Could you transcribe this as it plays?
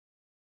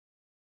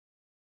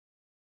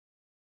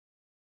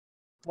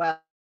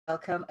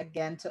Welcome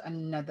again to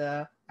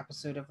another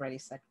episode of Ready,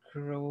 Set,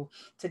 Grow.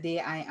 Today,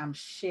 I am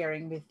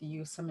sharing with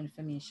you some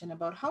information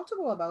about how to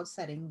go about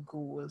setting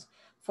goals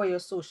for your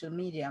social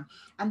media.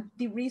 And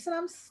the reason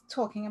I'm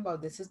talking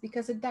about this is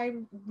because it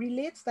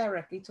relates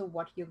directly to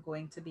what you're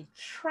going to be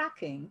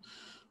tracking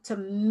to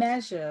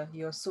measure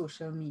your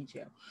social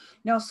media.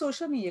 Now,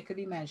 social media could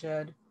be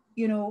measured,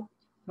 you know,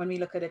 when we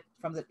look at it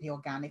from the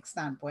organic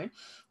standpoint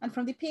and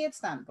from the paid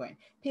standpoint,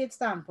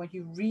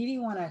 you really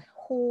want to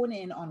hone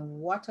in on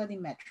what are the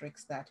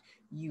metrics that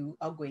you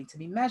are going to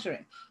be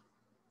measuring.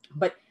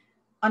 But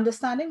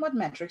understanding what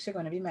metrics you're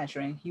going to be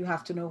measuring, you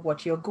have to know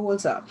what your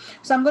goals are.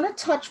 So I'm going to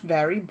touch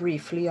very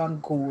briefly on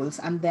goals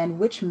and then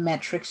which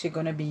metrics you're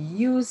going to be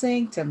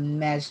using to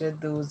measure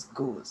those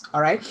goals.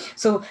 All right.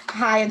 So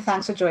hi and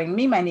thanks for joining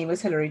me. My name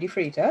is Hilary De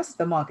Freitas,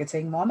 the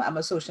marketing mom. I'm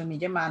a social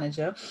media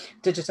manager,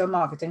 digital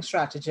marketing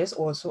strategist,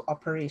 also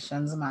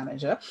operations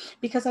manager,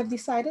 because I've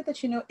decided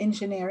that,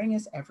 engineering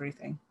is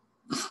everything.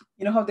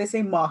 You know how they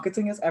say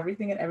marketing is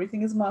everything and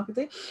everything is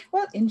marketing?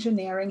 Well,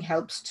 engineering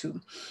helps too.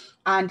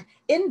 And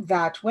in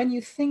that, when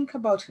you think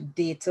about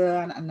data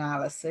and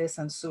analysis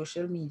and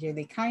social media,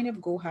 they kind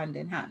of go hand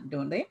in hand,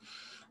 don't they?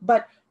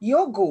 But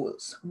your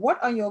goals,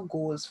 what are your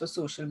goals for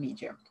social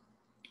media?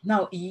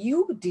 Now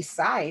you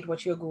decide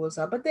what your goals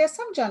are, but there are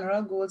some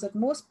general goals that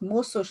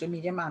most social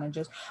media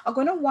managers are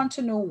going to want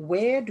to know,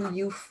 where do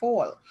you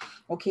fall?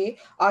 Okay,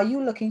 are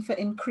you looking for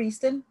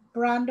increased in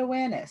brand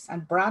awareness?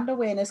 And brand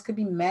awareness could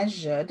be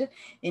measured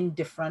in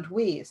different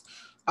ways.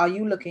 Are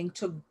you looking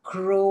to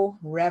grow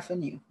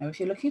revenue? Now, if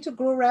you're looking to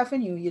grow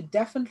revenue, you're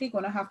definitely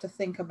going to have to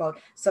think about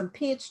some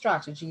paid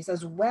strategies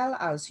as well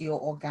as your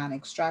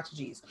organic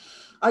strategies.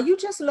 Are you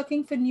just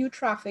looking for new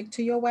traffic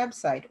to your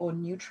website or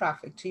new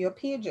traffic to your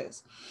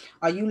pages?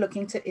 Are you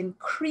looking to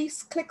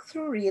increase click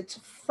through rates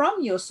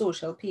from your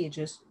social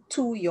pages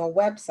to your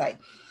website?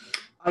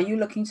 Are you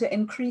looking to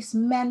increase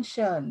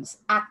mentions,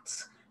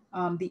 acts,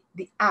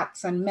 the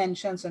acts and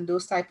mentions and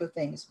those type of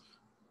things?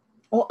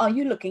 Or are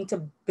you looking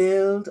to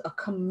build a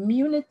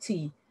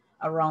community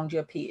around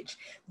your page?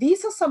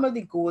 These are some of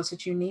the goals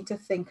that you need to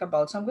think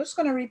about. So I'm just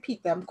going to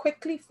repeat them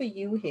quickly for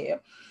you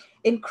here.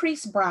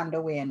 Increase brand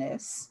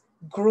awareness,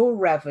 grow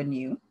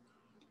revenue,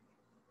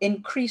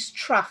 increase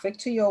traffic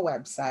to your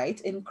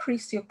website,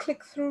 increase your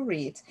click through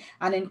rate,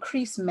 and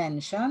increase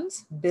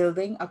mentions,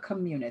 building a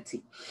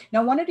community.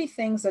 Now, one of the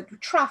things that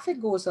traffic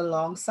goes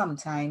along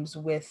sometimes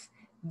with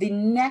the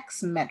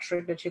next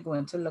metric that you're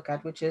going to look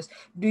at, which is,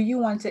 do you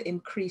want to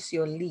increase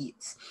your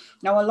leads?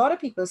 Now, a lot of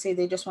people say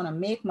they just want to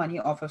make money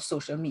off of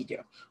social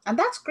media. And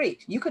that's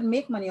great. You could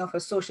make money off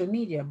of social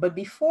media. But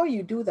before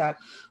you do that,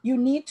 you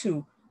need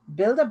to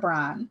build a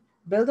brand,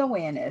 build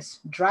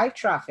awareness, drive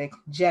traffic,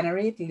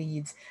 generate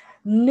leads,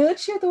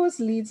 nurture those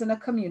leads in a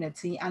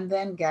community, and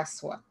then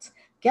guess what?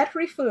 Get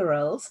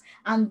referrals,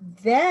 and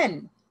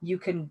then you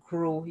can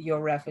grow your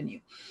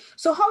revenue.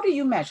 So, how do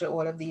you measure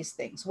all of these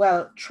things?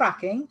 Well,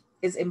 tracking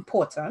is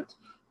important,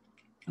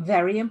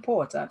 very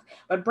important,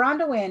 but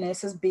brand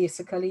awareness is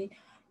basically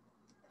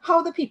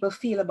how the people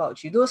feel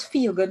about you, those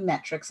feel good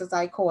metrics, as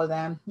I call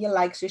them: your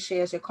likes, your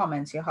shares, your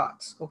comments, your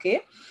hearts.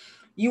 Okay.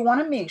 You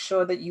want to make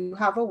sure that you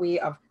have a way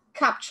of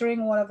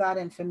capturing all of that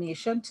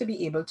information to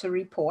be able to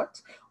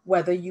report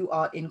whether you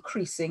are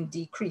increasing,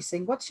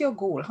 decreasing. What's your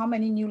goal? How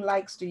many new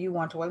likes do you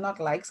want? Well, not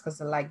likes, because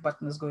the like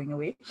button is going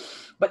away,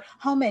 but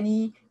how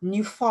many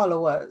new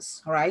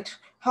followers, right?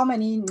 How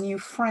many new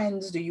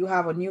friends do you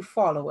have, or new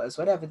followers,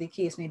 whatever the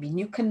case may be,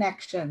 new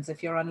connections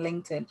if you're on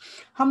LinkedIn?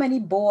 How many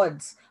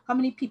boards? How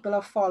many people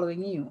are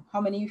following you?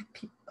 How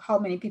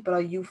many people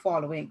are you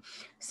following?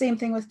 Same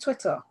thing with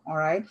Twitter, all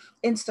right?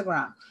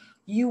 Instagram.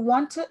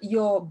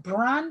 Your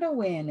brand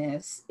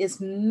awareness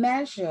is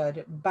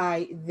measured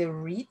by the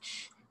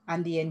reach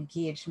and the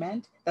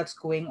engagement that's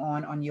going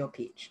on your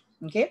page.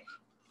 Okay.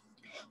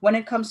 When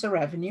it comes to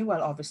revenue,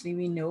 well, obviously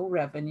we know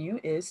revenue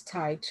is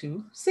tied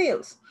to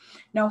sales.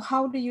 Now,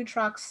 how do you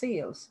track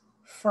sales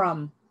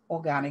from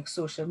organic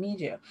social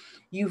media?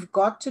 You've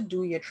got to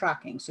do your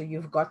tracking. So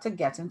you've got to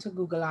get into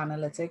Google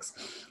Analytics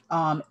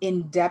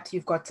in depth.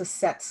 You've got to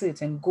set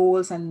certain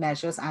goals and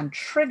measures and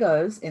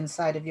triggers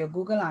inside of your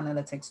Google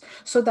Analytics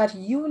so that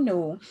you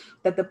know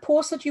that the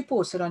post that you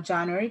posted on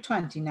January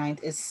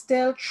 29th is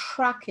still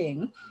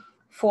tracking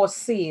for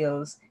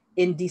sales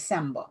in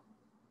December.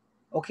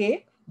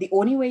 Okay. The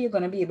only way you're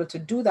going to be able to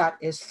do that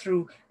is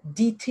through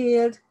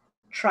detailed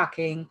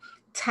tracking,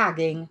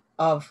 tagging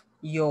of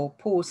your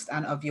post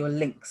and of your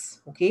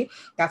links. Okay.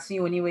 That's the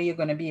only way you're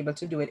going to be able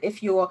to do it.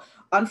 If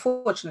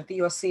unfortunately,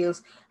 your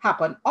sales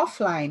happen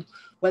offline,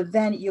 well,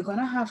 then you're going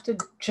to have to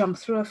jump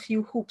through a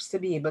few hoops to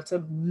be able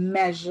to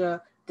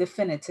measure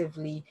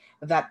definitively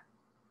that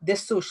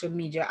this social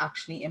media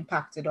actually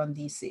impacted on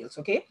these sales.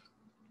 Okay.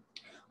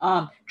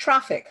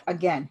 Traffic,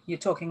 again, you're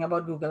talking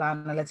about Google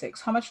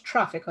Analytics. How much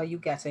traffic are you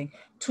getting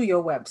to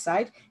your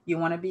website? You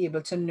want to be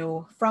able to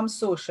know from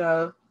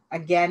social.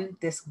 Again,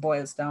 this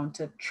boils down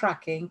to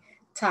tracking,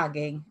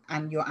 tagging,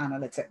 and your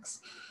analytics.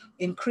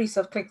 Increase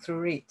of click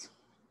through rate.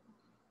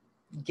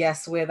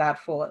 Guess where that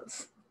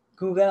falls?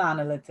 Google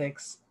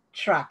Analytics,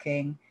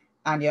 tracking,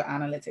 and your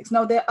analytics.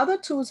 Now, there are other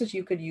tools that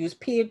you could use,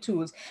 paid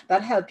tools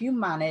that help you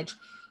manage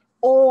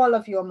all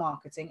of your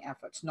marketing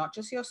efforts, not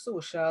just your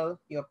social,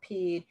 your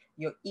paid,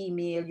 your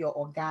email, your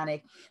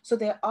organic. So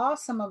there are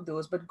some of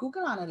those, but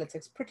Google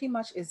Analytics pretty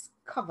much is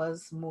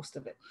covers most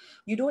of it.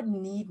 You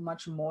don't need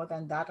much more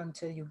than that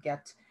until you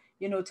get,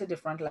 to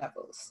different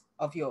levels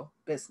of your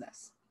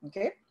business.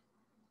 Okay.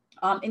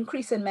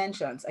 Increase in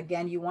mentions.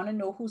 Again, you want to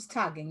know who's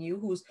tagging you,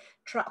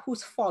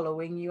 who's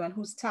following you, and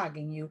who's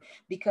tagging you.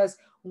 Because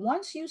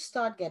once you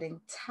start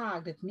getting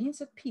tagged, it means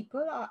that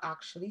people are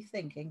actually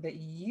thinking that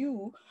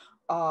you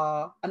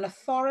are an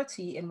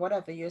authority in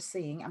whatever you're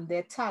saying, and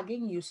they're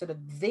tagging you so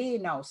that they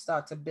now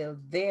start to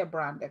build their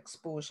brand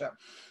exposure.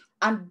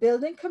 And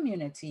building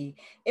community,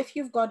 if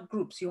you've got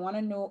groups, you want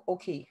to know,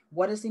 okay,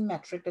 what is the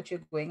metric that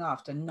you're going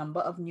after? Number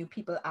of new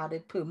people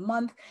added per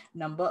month,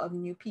 number of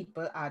new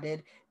people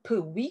added per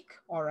week.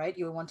 All right,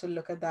 you want to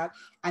look at that.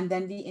 And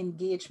then the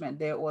engagement.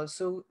 There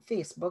also,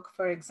 Facebook,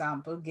 for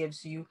example,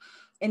 gives you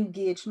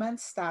engagement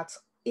stats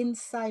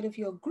inside of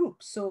your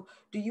group. So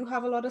do you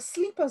have a lot of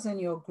sleepers in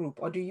your group,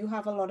 or do you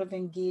have a lot of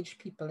engaged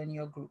people in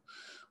your group?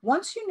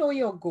 Once you know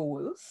your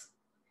goals,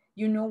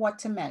 you know what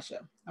to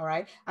measure. All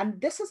right. And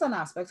this is an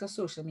aspect of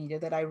social media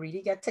that I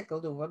really get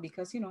tickled over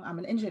because, I'm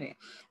an engineer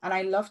and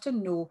I love to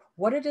know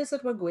what it is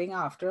that we're going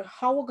after,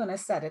 how we're going to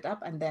set it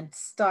up, and then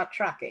start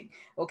tracking.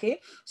 Okay.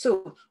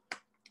 So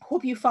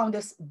hope you found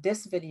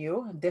this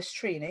video, this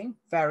training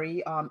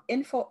very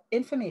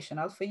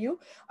informational for you.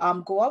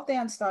 Go out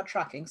there and start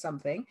tracking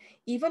something.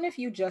 Even if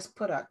you just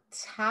put a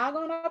tag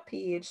on a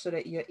page so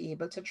that you're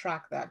able to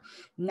track that.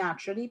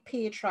 Naturally,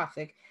 paid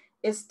traffic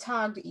is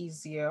tagged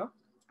easier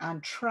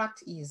and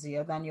tracked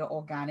easier than your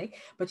organic,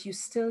 but you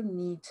still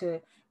need to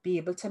be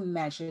able to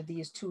measure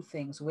these two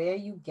things. Where are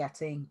you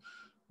getting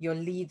your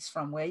leads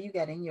from? Where are you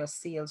getting your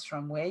sales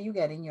from? Where are you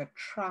getting your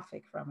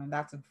traffic from? And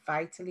that's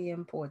vitally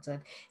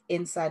important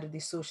inside of the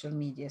social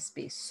media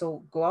space.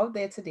 So go out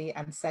there today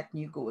and set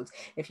new goals.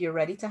 If you're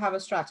ready to have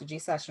a strategy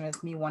session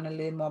with me, want to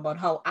learn more about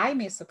how I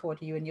may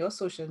support you in your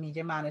social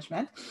media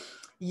management,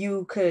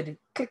 you could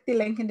click the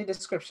link in the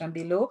description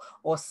below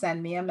or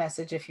send me a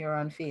message if you're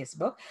on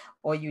Facebook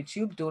or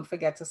YouTube. Don't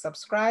forget to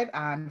subscribe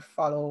and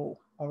follow.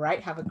 All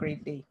right. Have a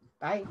great day.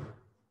 Bye.